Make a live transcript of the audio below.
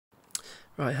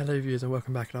Right, hello viewers and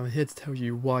welcome back, and I'm here to tell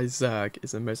you why Zurg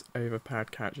is the most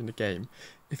overpowered character in the game.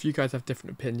 If you guys have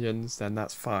different opinions, then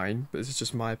that's fine, but this is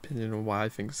just my opinion on why I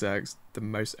think Zurg's the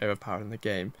most overpowered in the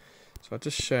game. So I'll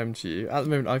just show them to you. At the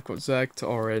moment I've got Zurg to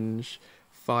orange,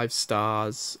 5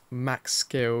 stars, max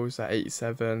skills at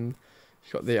 87,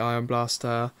 you've got the Iron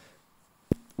Blaster,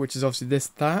 which is obviously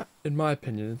that, in my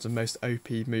opinion, is the most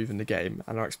OP move in the game,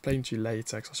 and I'll explain to you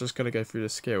later, because I was just going to go through the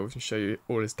skills and show you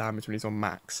all his damage when he's on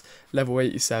max. Level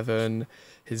 87,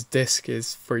 his disc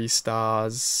is 3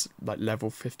 stars, like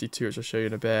level 52, which I'll show you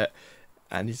in a bit,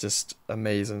 and he's just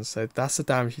amazing. So that's the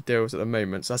damage he deals at the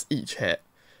moment, so that's each hit.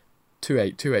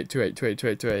 28, 28, 28, 28,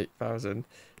 28, 28,000.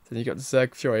 Then you got the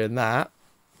Zurg Fury in that.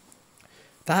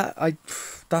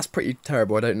 That's pretty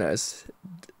terrible, I don't notice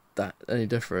that any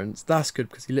difference. That's good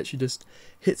because he literally just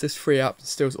hits this 3 up and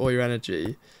steals all your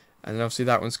energy, and then obviously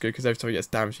that one's good because every time he gets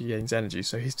damaged he gains energy,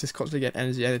 so he's just constantly getting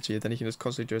energy, and then he can just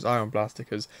constantly do his Iron Blaster,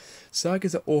 because Zurg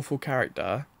is an awful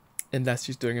character unless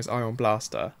he's doing his Iron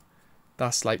Blaster.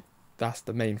 That's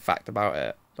the main fact about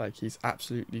it. Like, he's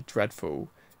absolutely dreadful.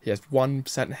 He has 1%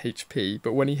 HP,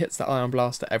 but when he hits the Iron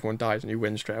Blaster everyone dies and you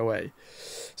win straight away.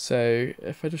 So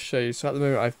if I just show you, so at the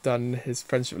moment I've done his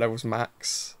friendship levels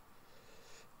max,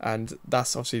 and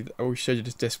that's obviously, we showed you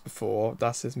this disc before,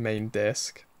 that's his main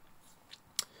disc.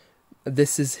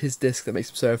 This is his disc that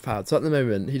makes him so overpowered. So at the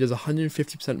moment, he does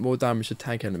 150% more damage to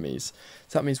tank enemies.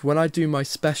 So that means when I do my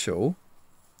special,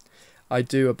 I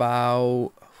do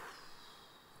about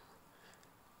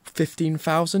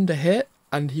 15,000 a hit,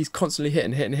 and he's constantly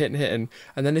hitting.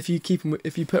 And then if you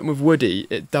put him with Woody,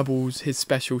 it doubles his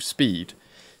special speed.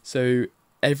 So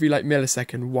every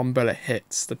millisecond, 1 bullet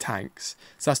hits the tanks.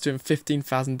 So that's doing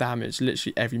 15,000 damage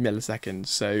literally every millisecond.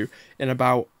 So in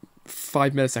about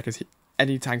 5 milliseconds,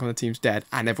 any tank on the team's dead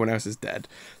and everyone else is dead.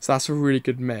 So that's a really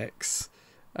good mix.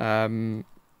 Yeah,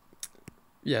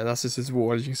 that's just his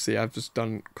wall. As you can see, I've just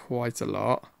done quite a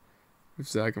lot with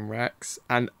Zurg and Rex.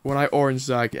 And when I orange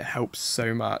Zurg, it helps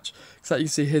so much. So you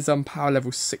see his power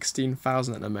level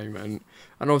 16,000 at the moment.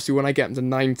 And obviously when I get him to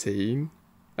 19...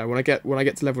 when I get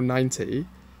to level 90,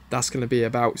 that's going to be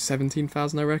about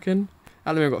 17,000, I reckon.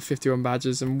 At the moment I've got 51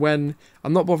 badges, and when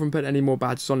I'm not bothering putting any more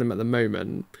badges on him at the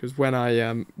moment, because when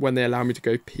they allow me to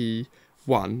go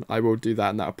P1, I will do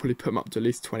that, and that'll probably put him up to at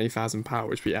least 20,000 power,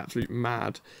 which would be absolutely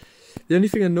mad. The only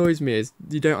thing that annoys me is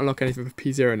you don't unlock anything with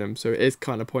P0 in them, so it is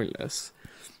kind of pointless.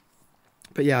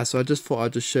 But yeah, so I just thought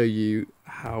I'd just show you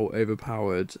how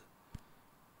overpowered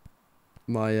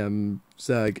my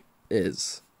Zurg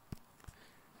is.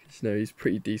 You know, he's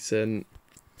pretty decent.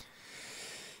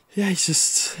 Yeah, he's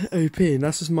just OP, and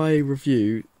that's just my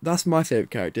review. That's my favourite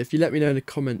character. If you let me know in the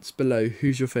comments below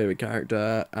who's your favourite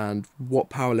character and what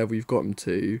power level you've got him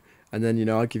to, and then, you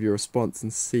know, I'll give you a response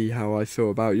and see how I feel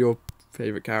about your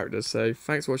favourite characters. So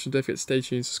thanks for watching. Don't forget to stay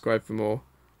tuned, subscribe for more.